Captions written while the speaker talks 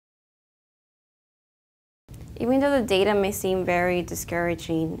even though the data may seem very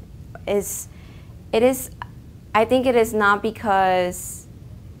discouraging, I think it is not because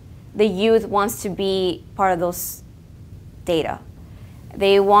the youth wants to be part of those data.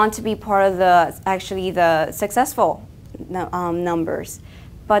 They want to be part of the successful numbers,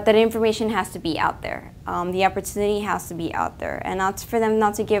 but that information has to be out there. The opportunity has to be out there, and not for them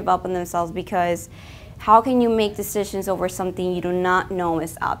not to give up on themselves, because how can you make decisions over something you do not know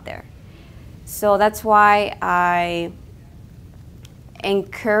is out there? So that's why I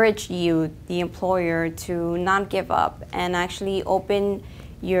encourage you, the employer, to not give up and actually open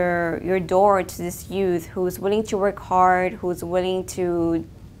your door to this youth who's willing to work hard, who's willing to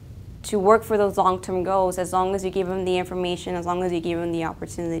work for those long-term goals, as long as you give them the information, as long as you give them the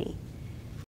opportunity.